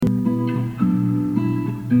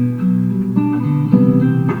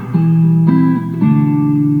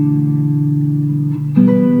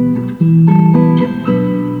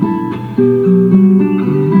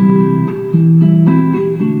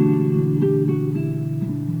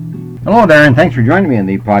Hello, Darren. Thanks for joining me in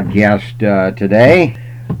the podcast today.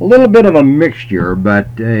 A little bit of a mixture, but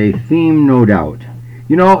a theme, no doubt.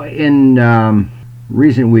 In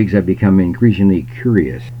recent weeks, I've become increasingly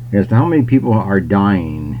curious as to how many people are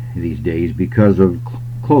dying these days because of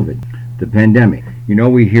COVID, the pandemic.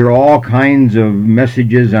 We hear all kinds of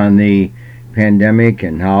messages on the pandemic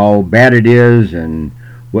and how bad it is and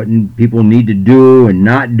what people need to do and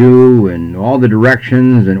not do and all the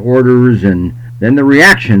directions and orders and then the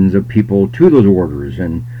reactions of people to those orders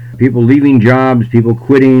and people leaving jobs, people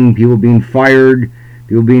quitting, people being fired,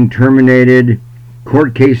 people being terminated,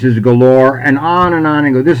 court cases galore, and on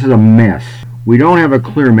and go. This is a mess. We don't have a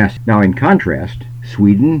clear message. Now, in contrast,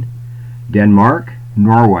 Sweden, Denmark,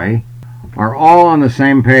 Norway are all on the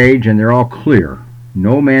same page and they're all clear.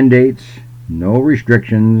 No mandates, no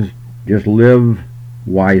restrictions, just live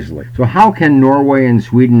wisely. So how can Norway and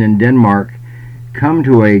Sweden and Denmark come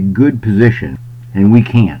to a good position and we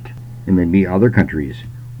can't? And maybe other countries.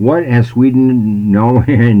 What has Sweden,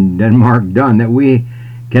 Norway, and Denmark done that we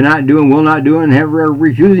cannot do and will not do and are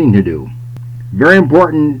refusing to do? Very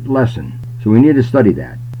important lesson. So we need to study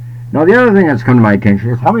that. Now, the other thing that's come to my attention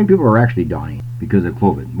is how many people are actually dying because of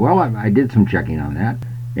COVID. Well, I did some checking on that.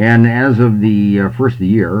 And as of the first of the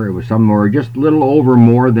year, it was somewhere just a little over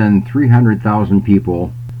more than 300,000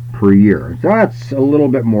 people per year. So that's a little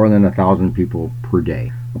bit more than 1,000 people per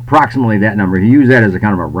day. Approximately that number. You use that as a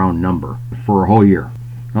kind of a round number for a whole year.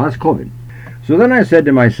 Now that's COVID. So then I said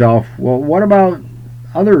to myself, well, what about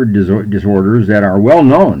other disorders that are well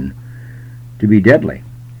known to be deadly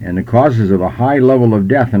and the causes of a high level of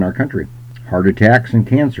death in our country? Heart attacks and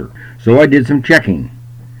cancer. So I did some checking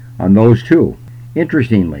on those too.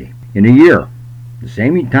 Interestingly, in a year, the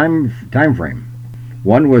same time frame,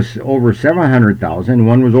 one was over 700,000,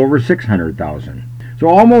 one was over 600,000. So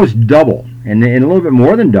almost double, and a little bit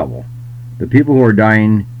more than double, the people who are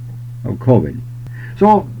dying of COVID.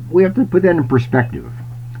 So we have to put that in perspective.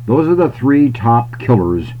 Those are the three top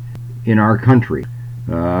killers in our country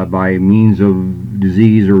by means of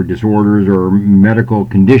disease or disorders or medical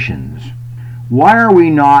conditions. Why are we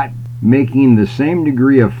not making the same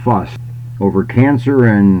degree of fuss over cancer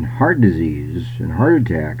and heart disease and heart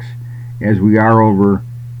attacks as we are over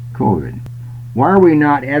COVID? Why are we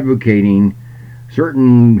not advocating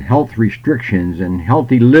certain health restrictions and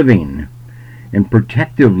healthy living and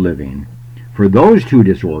protective living for those two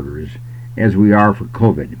disorders as we are for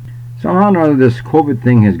COVID? Somehow or another, this COVID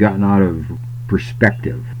thing has gotten out of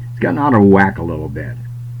perspective. It's gotten out of whack a little bit.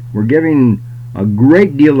 We're giving a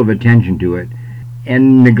great deal of attention to it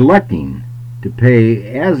and neglecting to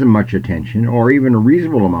pay as much attention or even a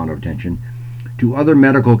reasonable amount of attention to other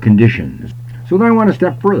medical conditions. So then I want to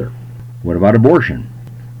step further. What about abortion?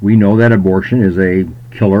 We know that abortion is a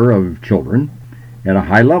killer of children at a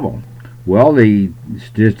high level. Well, the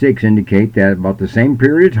statistics indicate that about the same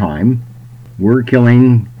period of time, we're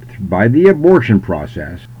killing, by the abortion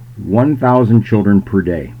process, 1,000 children per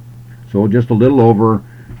day. So just a little over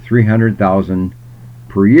 300,000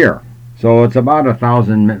 per year. So it's about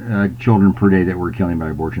 1,000 children per day that we're killing by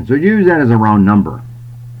abortion. So use that as a round number.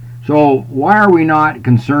 So why are we not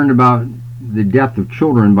concerned about the death of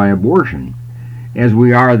children by abortion as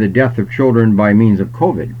we are the death of children by means of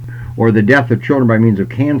COVID or the death of children by means of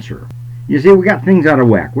cancer? You see, we got things out of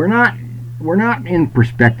whack. We're not in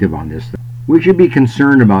perspective on this thing. We should be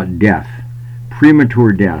concerned about death,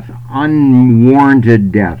 premature death,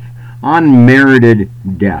 unwarranted death, unmerited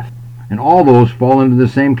death. And all those fall into the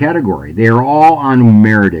same category. They are all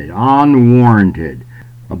unmerited, unwarranted.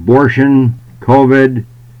 Abortion, COVID,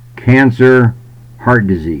 cancer, heart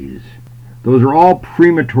disease. Those are all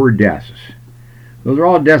premature deaths. Those are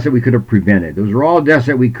all deaths that we could have prevented. Those are all deaths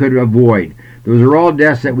that we could avoid. Those are all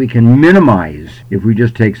deaths that we can minimize if we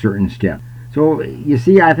just take certain steps. So, you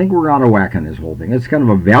see, I think we're out of whack on this whole thing. It's kind of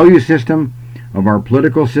a value system of our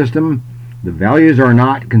political system. The values are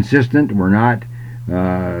not consistent. We're not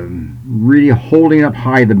really holding up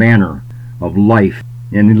high the banner of life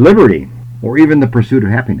and liberty or even the pursuit of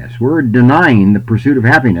happiness. We're denying the pursuit of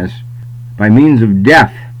happiness by means of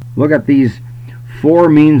death. Look at these 4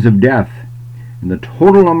 means of death and the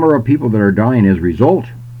total number of people that are dying as a result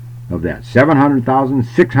of that. 700,000,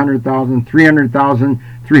 600,000, 300,000,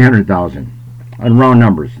 300,000 on round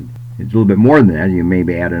numbers. It's a little bit more than that. You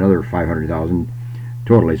maybe add another 500,000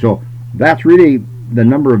 totally. So that's really the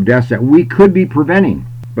number of deaths that we could be preventing,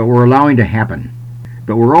 but we're allowing to happen.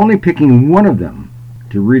 But we're only picking one of them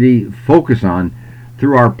to really focus on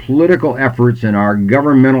through our political efforts and our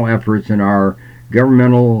governmental efforts and our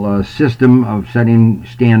governmental system of setting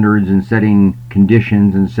standards and setting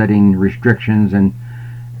conditions and setting restrictions and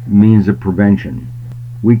means of prevention.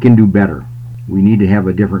 We can do better. We need to have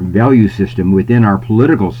a different value system within our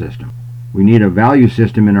political system. We need a value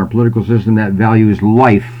system in our political system that values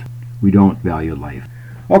life. We don't value life.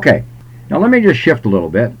 Okay, now let me just shift a little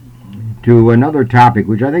bit to another topic,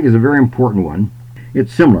 which I think is a very important one.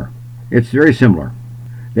 It's similar. It's very similar.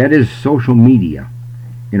 That is social media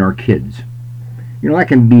in our kids. You know, that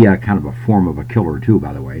can be a kind of a form of a killer too,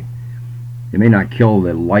 by the way. It may not kill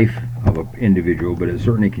the life of an individual, but it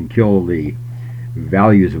certainly can kill the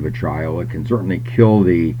values of a child. It can certainly kill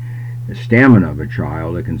the stamina of a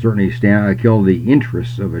child. It can certainly kill the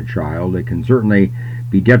interests of a child. It can certainly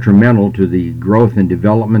be detrimental to the growth and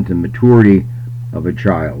development and maturity of a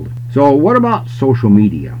child. So what about social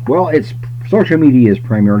media? Well, social media is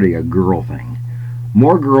primarily a girl thing.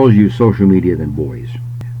 More girls use social media than boys.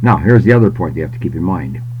 Now, here's the other point you have to keep in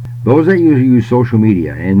mind. Those that use social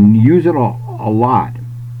media and use it a lot,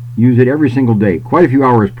 use it every single day, quite a few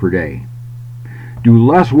hours per day, do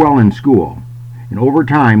less well in school. And over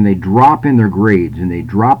time, they drop in their grades, and they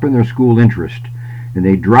drop in their school interest, and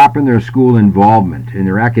they drop in their school involvement, in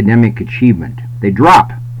their academic achievement. They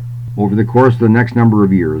drop over the course of the next number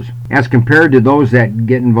of years, as compared to those that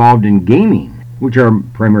get involved in gaming, which are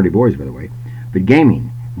primarily boys, by the way. But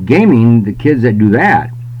gaming, the kids that do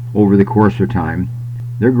that over the course of time,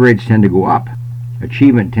 their grades tend to go up.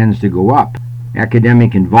 Achievement tends to go up.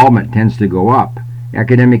 Academic involvement tends to go up.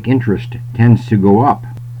 Academic interest tends to go up.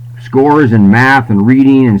 Scores in math and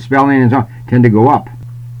reading and spelling and so on tend to go up.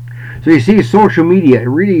 So you see, social media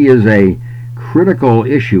really is a critical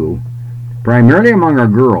issue, primarily among our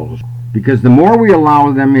girls, because the more we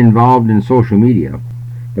allow them involved in social media,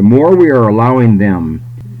 the more we are allowing them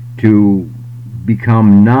to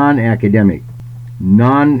become non-academic,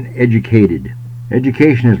 non-educated.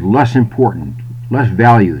 Education is less important, less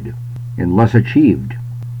valued, and less achieved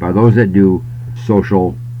by those that do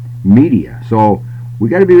social media. So we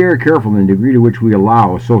got to be very careful in the degree to which we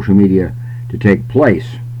allow social media to take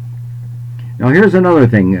place. Now here's another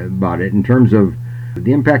thing about it in terms of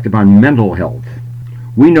the impact upon mental health.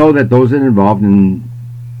 We know that those that are involved in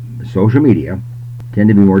social media tend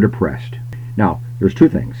to be more depressed. Now, there's two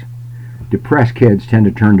things. Depressed kids tend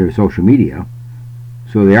to turn to social media,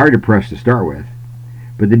 so they are depressed to start with,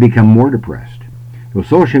 but they become more depressed. So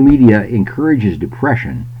social media encourages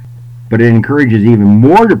depression, but it encourages even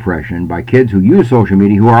more depression by kids who use social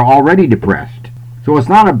media who are already depressed. So it's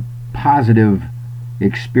not a positive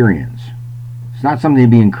experience. It's not something to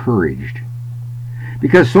be encouraged.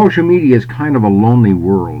 Because social media is kind of a lonely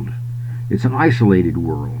world. It's an isolated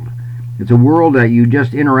world. It's a world that you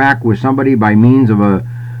just interact with somebody by means of an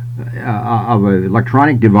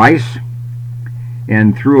electronic device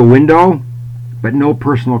and through a window, but no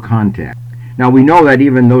personal contact. Now we know that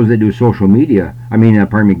even those that do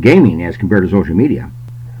gaming as compared to social media,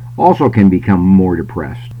 also can become more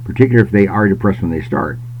depressed, particularly if they are depressed when they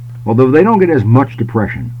start. Although they don't get as much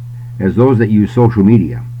depression as those that use social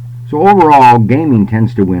media. So overall, gaming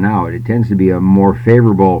tends to win out. It tends to be a more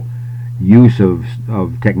favorable use of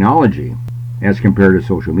technology as compared to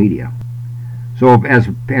social media. So as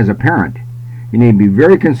a parent, you need to be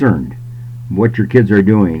very concerned what your kids are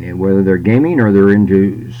doing, and whether they're gaming or they're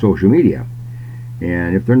into social media.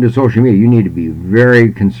 And if they're into social media, you need to be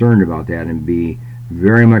very concerned about that and be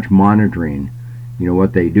very much monitoring,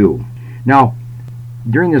 what they do. Now,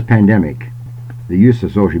 during this pandemic, the use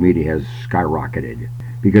of social media has skyrocketed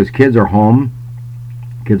because kids are home,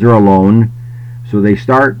 kids are alone, so they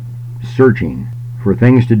start searching for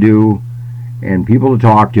things to do and people to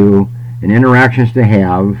talk to and interactions to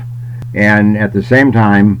have, and at the same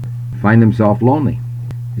time find themselves lonely.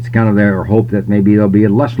 It's kind of their hope that maybe they'll be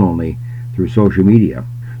less lonely through social media.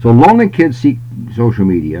 So lonely kids seek social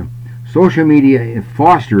media. Social media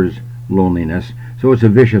fosters loneliness, so it's a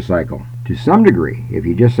vicious cycle. To some degree, if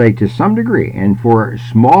you just say to some degree, and for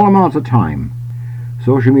small amounts of time,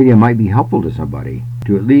 social media might be helpful to somebody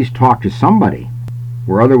to at least talk to somebody,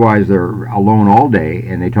 where otherwise they're alone all day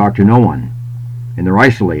and they talk to no one, and they're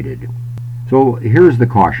isolated. So here's the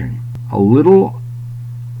caution. A little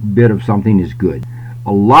bit of something is good.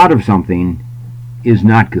 A lot of something is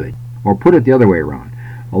not good. Or put it the other way around.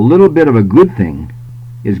 A little bit of a good thing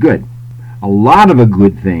is good. A lot of a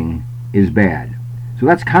good thing is bad. So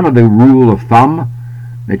that's kind of the rule of thumb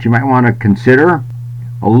that you might want to consider.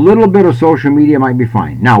 A little bit of social media might be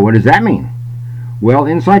fine. Now, what does that mean? Well,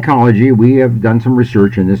 in psychology, we have done some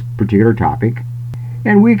research in this particular topic,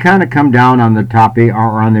 and we kind of come down on the topic,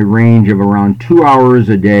 or on the range of around 2 hours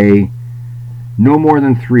a day, no more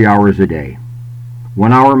than 3 hours a day.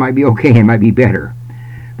 1 hour might be okay, it might be better.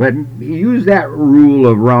 But use that rule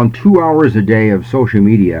of around 2 hours a day of social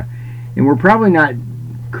media, and we're probably not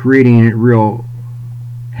creating real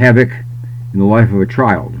havoc in the life of a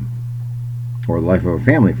child, or the life of a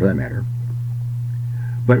family for that matter.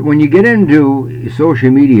 But when you get into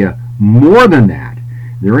social media more than that,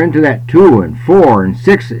 they're into that 2 and 4 and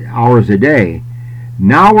 6 hours a day,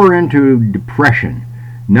 now we're into depression.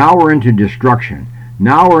 Now we're into destruction.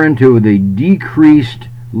 Now we're into the decreased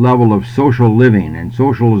level of social living and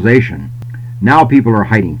socialization. Now people are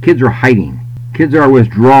hiding. Kids are hiding. Kids are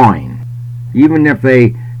withdrawing. Even if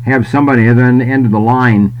they have somebody at the end of the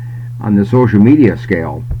line on the social media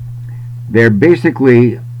scale, they're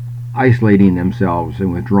basically isolating themselves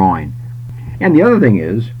and withdrawing. And the other thing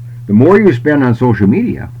is, the more you spend on social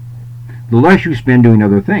media, the less you spend doing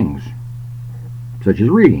other things, such as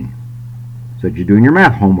reading, such as doing your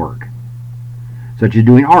math homework, such as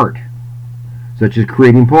doing art, such as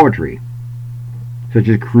creating poetry, such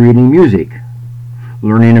as creating music,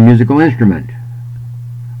 learning a musical instrument,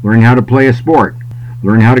 learning how to play a sport,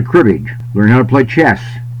 learning how to cribbage, learning how to play chess,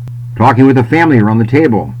 talking with a family around the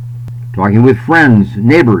table, talking with friends,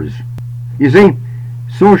 neighbors. You see,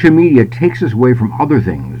 social media takes us away from other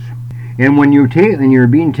things. And when you're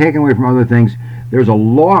being taken away from other things, there's a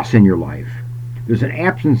loss in your life. There's an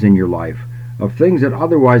absence in your life of things that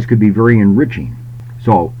otherwise could be very enriching.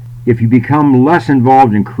 So, if you become less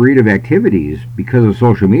involved in creative activities because of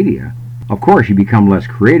social media, of course you become less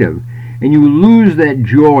creative, and you lose that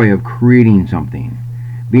joy of creating something,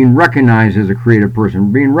 being recognized as a creative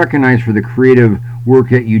person, being recognized for the creative work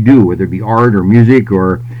that you do, whether it be art or music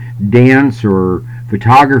or dance or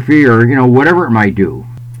photography or whatever it might do.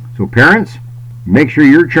 So parents, make sure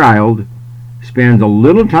your child spends a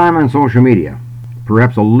little time on social media,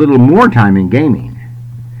 perhaps a little more time in gaming,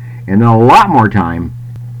 and then a lot more time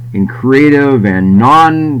in creative and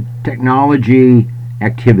non-technology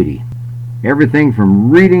activity. Everything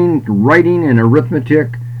from reading to writing and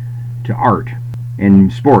arithmetic to art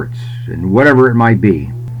and sports and whatever it might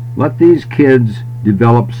be. Let these kids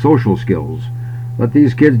develop social skills. Let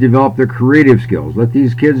these kids develop their creative skills. Let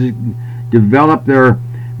these kids develop their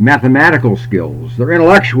mathematical skills, their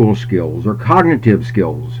intellectual skills, their cognitive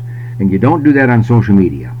skills. And you don't do that on social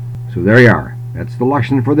media. So there you are. That's the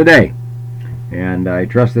lesson for the day. And I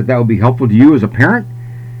trust that will be helpful to you as a parent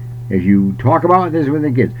as you talk about this with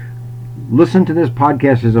the kids. Listen to this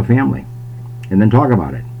podcast as a family and then talk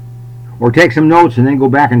about it. Or take some notes and then go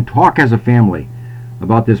back and talk as a family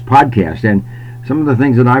about this podcast and some of the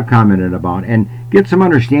things that I've commented about, and get some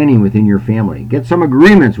understanding within your family. Get some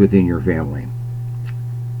agreements within your family.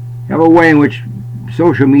 Have a way in which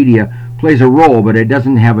social media plays a role, but it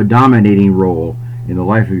doesn't have a dominating role in the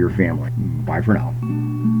life of your family. Bye for now.